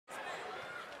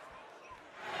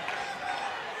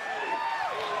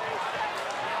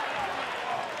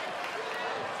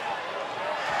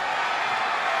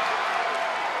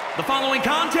The following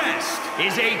contest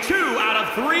is a 2 out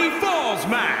of 3 falls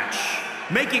match.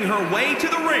 Making her way to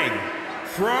the ring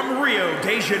from Rio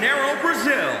de Janeiro,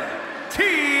 Brazil,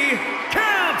 Coni.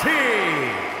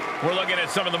 We're looking at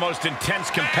some of the most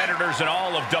intense competitors in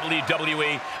all of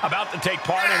WWE about to take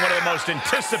part in one of the most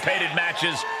anticipated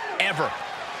matches ever.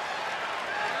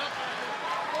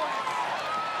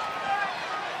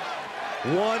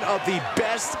 One of the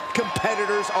best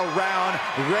competitors around,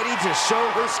 ready to show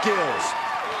her skills.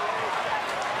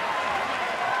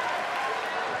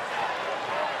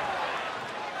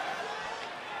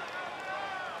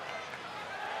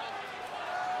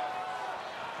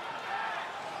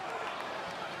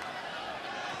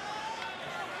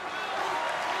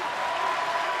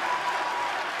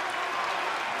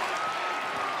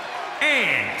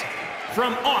 And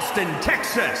from Austin,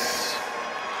 Texas,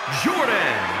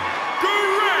 Jordynne.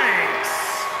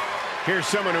 Here's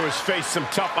someone who has faced some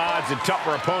tough odds and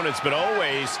tougher opponents, but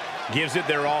always gives it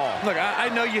their all. Look, I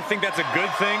know you think that's a good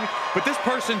thing, but this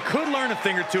person could learn a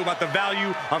thing or two about the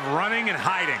value of running and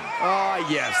hiding. Ah,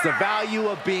 yes, the value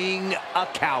of being a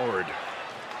coward.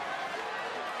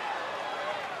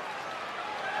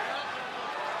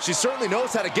 She certainly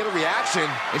knows how to get a reaction,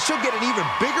 and she'll get an even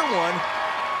bigger one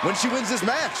when she wins this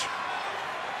match.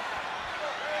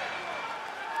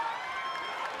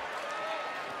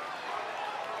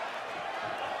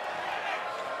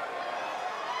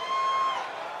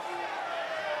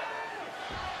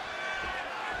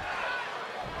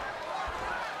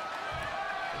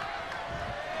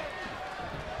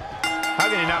 How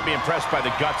can you not be impressed by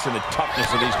the guts and the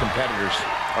toughness of these competitors?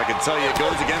 I can tell you it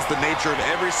goes against the nature of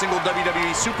every single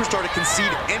WWE superstar to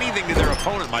concede anything to their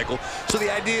opponent, Michael. So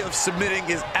the idea of submitting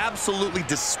is absolutely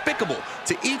despicable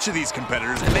to each of these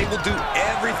competitors, and they will do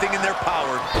everything in their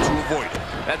power to avoid it.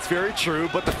 That's very true,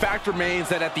 but the fact remains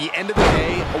that at the end of the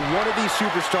day, one of these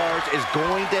superstars is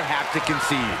going to have to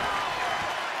concede.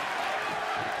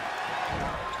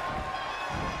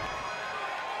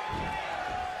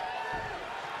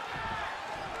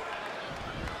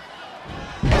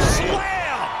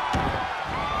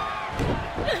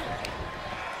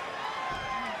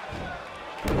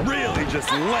 Really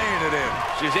just laying it in.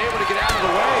 She's able to get out of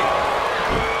the way.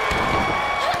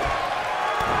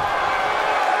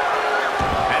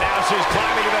 And now she's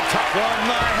climbing to the top. From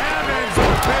the heavens,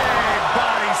 big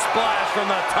body splash from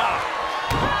the top.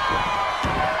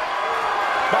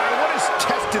 Byron, what is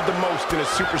tested the most in a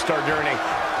superstar during a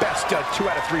best 2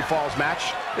 out of 3 falls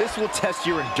match? This will test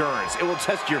your endurance. It will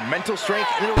test your mental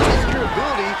strength, and it will test your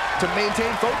ability to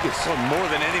maintain focus. Well, more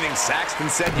than anything,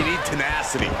 Saxton said you need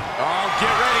tenacity. Oh,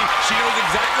 get ready. She knows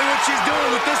exactly what she's doing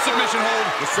with this submission hold.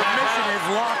 The submission is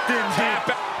locked in deep.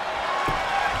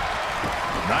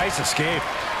 Nice escape.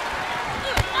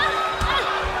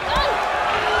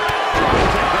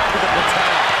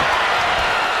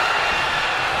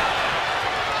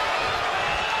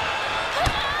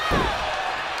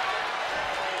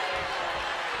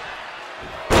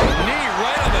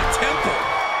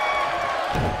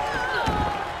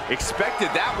 Expected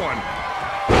that one.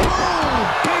 Boom!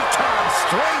 Big time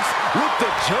strength with the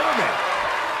German.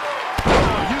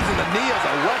 Oh, using the knee as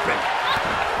a weapon.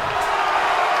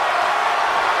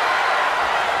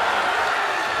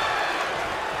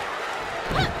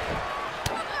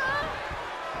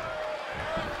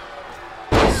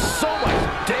 So much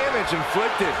damage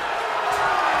inflicted.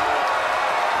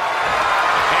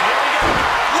 And here we go.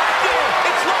 Locked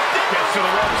in. It's locked in. Gets to the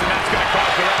ropes, and that's going to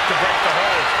cause the ref to break the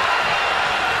hold.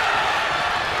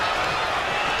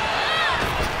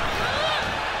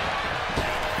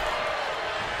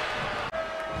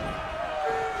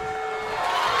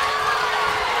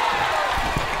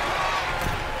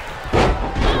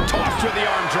 With the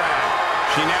arm drag.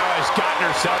 She now has gotten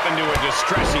herself into a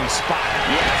distressing spot.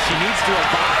 Yeah, she needs to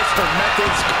revise her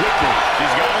methods quickly.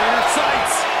 She's got her in her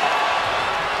sights.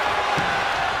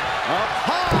 Up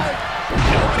high.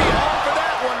 Nobody home for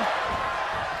that one.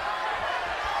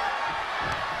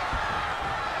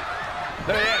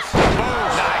 There it is. Boom.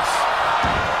 Nice.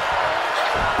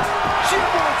 She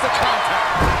avoids the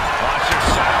contact. Watch her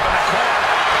set up in the corner.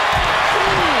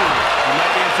 Ooh. She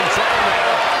might be in some trouble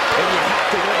now. And you have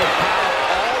to wonder how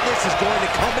all this is going to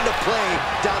come into play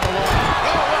down the line.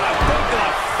 Oh, what a boot to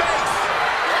the face!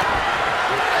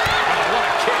 Oh, what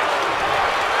a kick!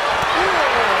 Ooh,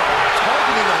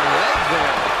 targeting the leg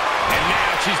there. And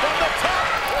now she's on the top!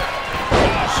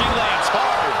 Oh, she lands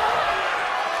hard!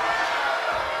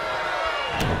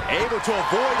 Able to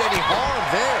avoid any harm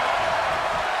there.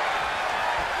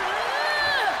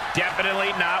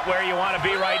 Definitely not where you want to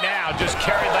be right now. Just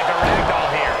carried like a rag doll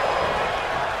here.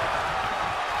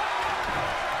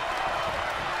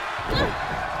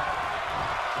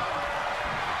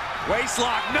 Waist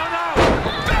lock. No, no.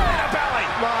 Belly to belly.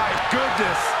 My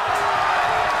goodness.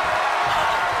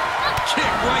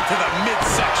 Kick right to the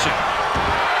midsection.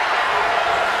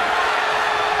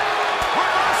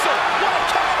 Reversal. What a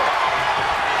cover.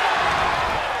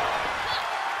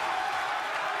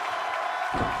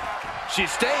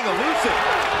 She's staying elusive.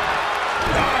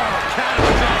 Oh,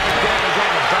 catastrophic damage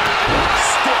on the back.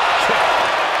 Stick kick.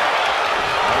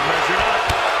 All measured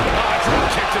up. Oh, drop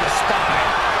kick to the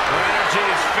spine. Her energy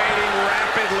is fading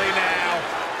rapidly now.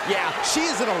 Yeah, she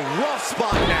is in a rough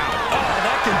spot now. Oh,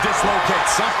 that can dislocate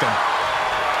something.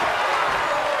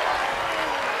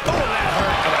 Oh, that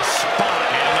hurt to the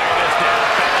spine. And look at this now.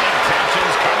 Bad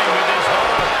tensions coming with this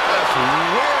hold. Just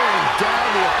wearing down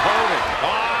the opponent.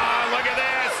 Oh, look at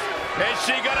this. Is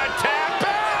she gonna tap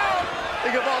out?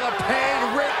 Think of all the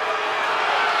pain, Rick.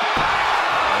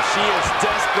 She is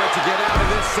desperate to get out of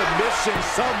this submission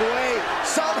some way,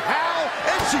 somehow,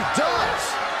 and she does.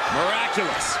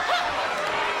 Miraculous.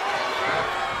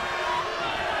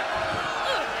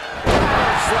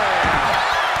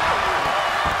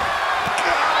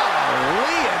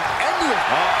 Golly, an endless.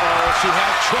 Uh-oh, she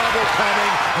has trouble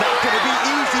coming. Not going to be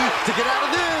easy to get out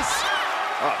of this.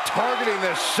 Targeting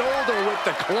the shoulder with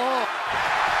the claw.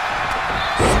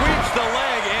 Sweeps the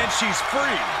leg, and she's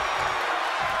free.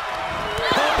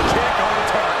 Pump kick on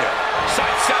target.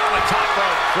 Sights out on the top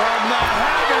rope. From the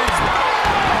heavens.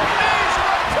 Knees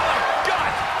right to the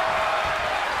gut.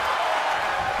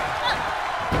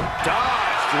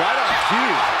 Dodged right on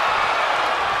cue.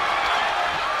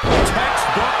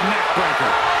 Textbook neck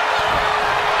breaker.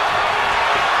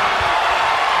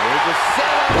 There's a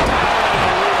setup.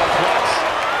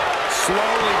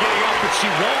 Slowly getting up, but she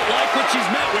won't like what she's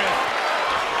met with.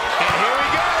 And here we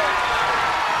go.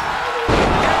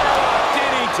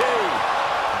 DDT.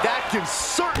 That can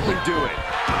certainly do it.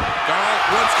 All right,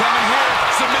 what's coming here?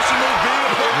 Submission move being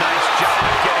applied. Nice job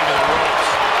of getting to the ropes.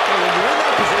 And when you're in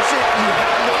that position, you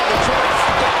have no other choice.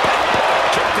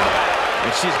 Kick to the back.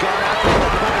 And she's gone after her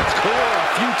opponent's core a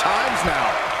few times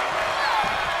now.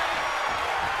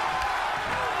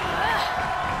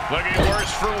 Looking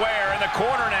worse for wear in the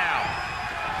corner now.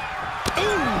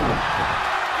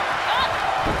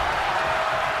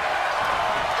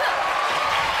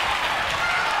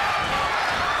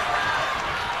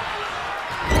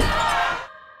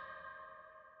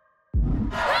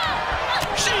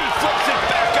 She flips it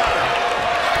back on her.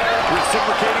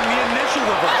 Reciprocating the initial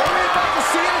reversal. Are we about to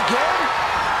see it again?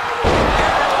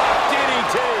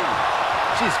 DDT.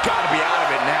 She's got to be out of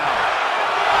it now.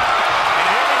 And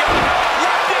here we go.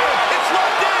 Locked in. It's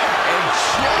locked in. And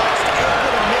just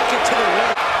able to make it to the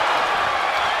ring.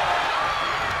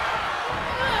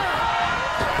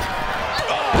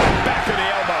 Oh, back to the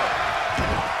elbow.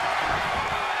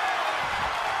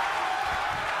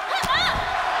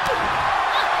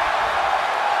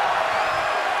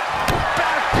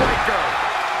 Backbreaker.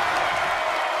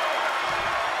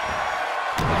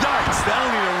 Yikes,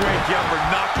 that'll need to wake you up or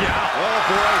knock you out. Oh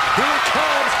boy, here it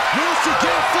comes. Will she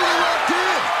get it fully locked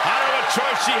in? I don't know what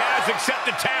choice she has except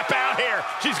to tap out here.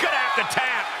 She's going to have to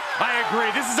tap. I agree.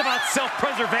 This is about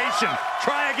self-preservation.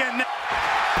 Try again.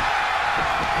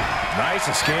 Nice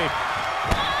escape.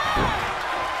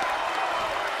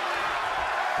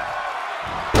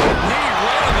 Knee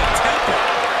right on the temple.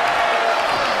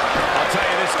 I'll tell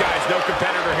you this, guys, no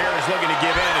competitor here is looking to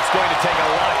give in. It's going to take a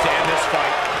lot to end this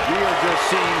fight. We are just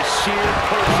seeing sheer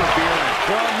perseverance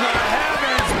from the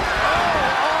heavens.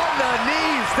 Oh, on the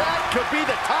knees. That could be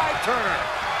the tide turner.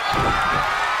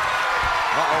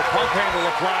 Uh-oh, pump handle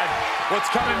applied.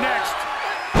 What's coming next?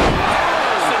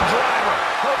 Harrison driver.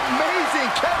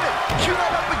 Amazing, Kevin. Cue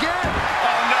that up again.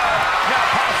 Oh, no. Now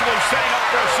possibly setting up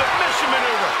for a submission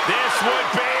maneuver. This would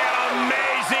be an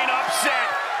amazing upset.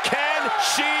 Can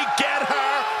she get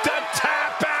her to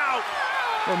tap out?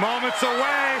 We're moments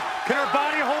away. Can her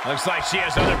body hold? Looks like she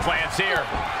has other plans here.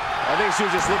 I think she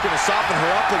was just looking to soften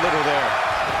her up a little there.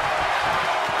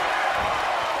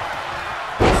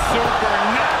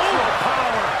 Supernatural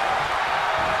power.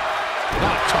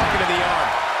 Not talking to the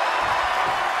arm.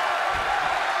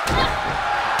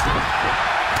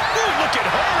 Ooh, look at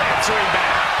her answering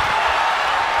back.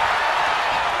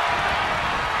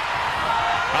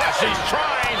 She's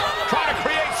trying to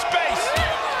create space.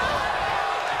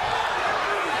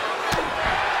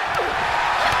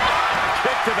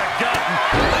 Kick to the gut.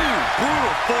 Ooh,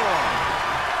 brutal forearm.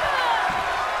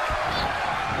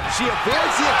 She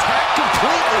avoids the attack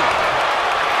completely.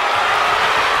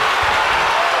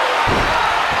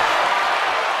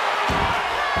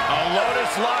 A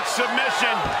Lotus lock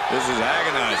submission. This is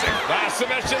agonizing. Last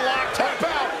submission lock, tap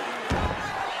out.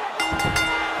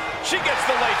 She gets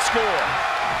the late score.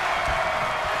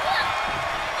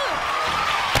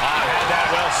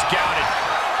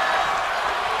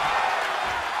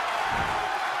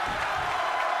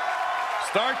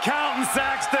 Start counting,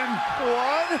 Saxton. 1,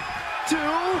 2, 3.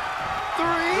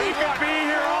 We could be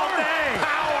here all day.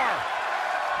 Power.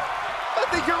 I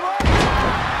think you're right.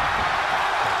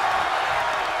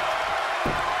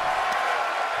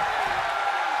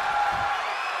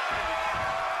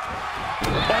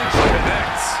 Punch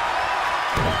connects.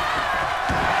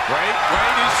 Wait,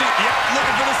 is she? Yep,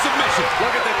 looking for the submission.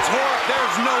 Look at the torque.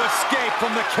 There's no escape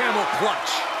from the camel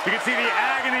clutch. You can see the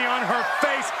agony on her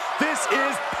face. This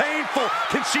is painful.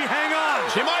 Can she hang on?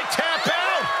 She might tap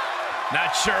out. Not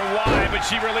sure why, but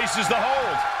she releases the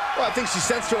hold. Well, I think she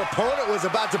sensed her opponent was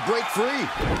about to break free.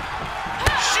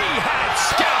 She had it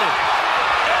scouted.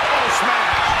 Elbow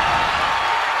smash.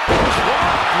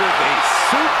 Dropped with a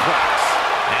suplex.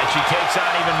 And she takes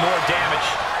on even more damage.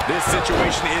 This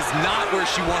situation is not where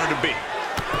she wanted to be.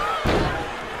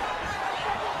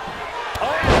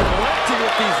 Oh, collecting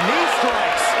with these knee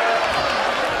strikes.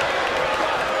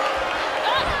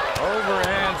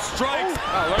 Overhand strikes.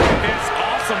 Oh, look at this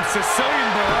awesome Sicilian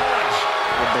barrage.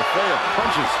 A buffet of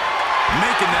punches.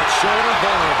 Making that shoulder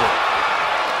vulnerable.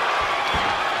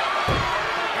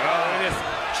 Oh, it is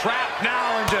trapped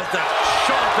now in just a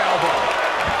sharp elbow.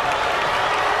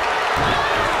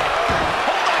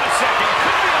 Hold on a second.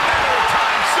 Could be a matter of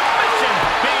time. Submission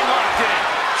being locked in.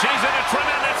 She's in a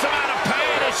tremendous amount of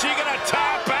pain. Is she going to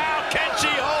tap out? Can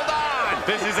she hold on?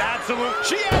 This is absolute.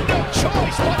 She had no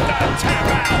choice but to tap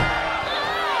out.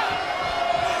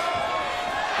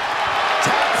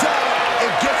 Taps out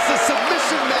and gets the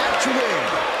submission match win.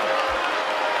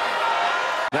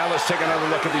 Now let's take another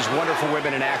look at these wonderful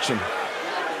women in action.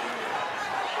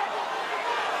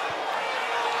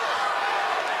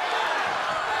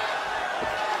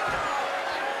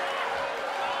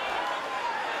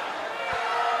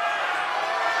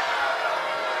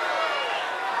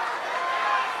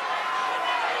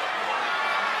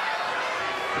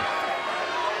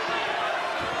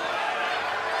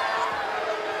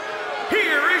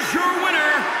 Here is your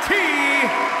winner, Coni.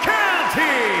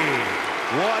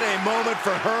 What a moment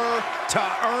for her to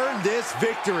earn this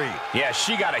victory. Yeah,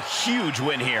 she got a huge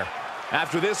win here.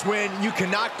 After this win, you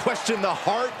cannot question the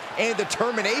heart and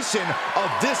determination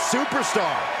of this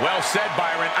superstar. Well said,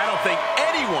 Byron. I don't think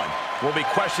anyone will be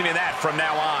questioning that from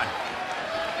now on.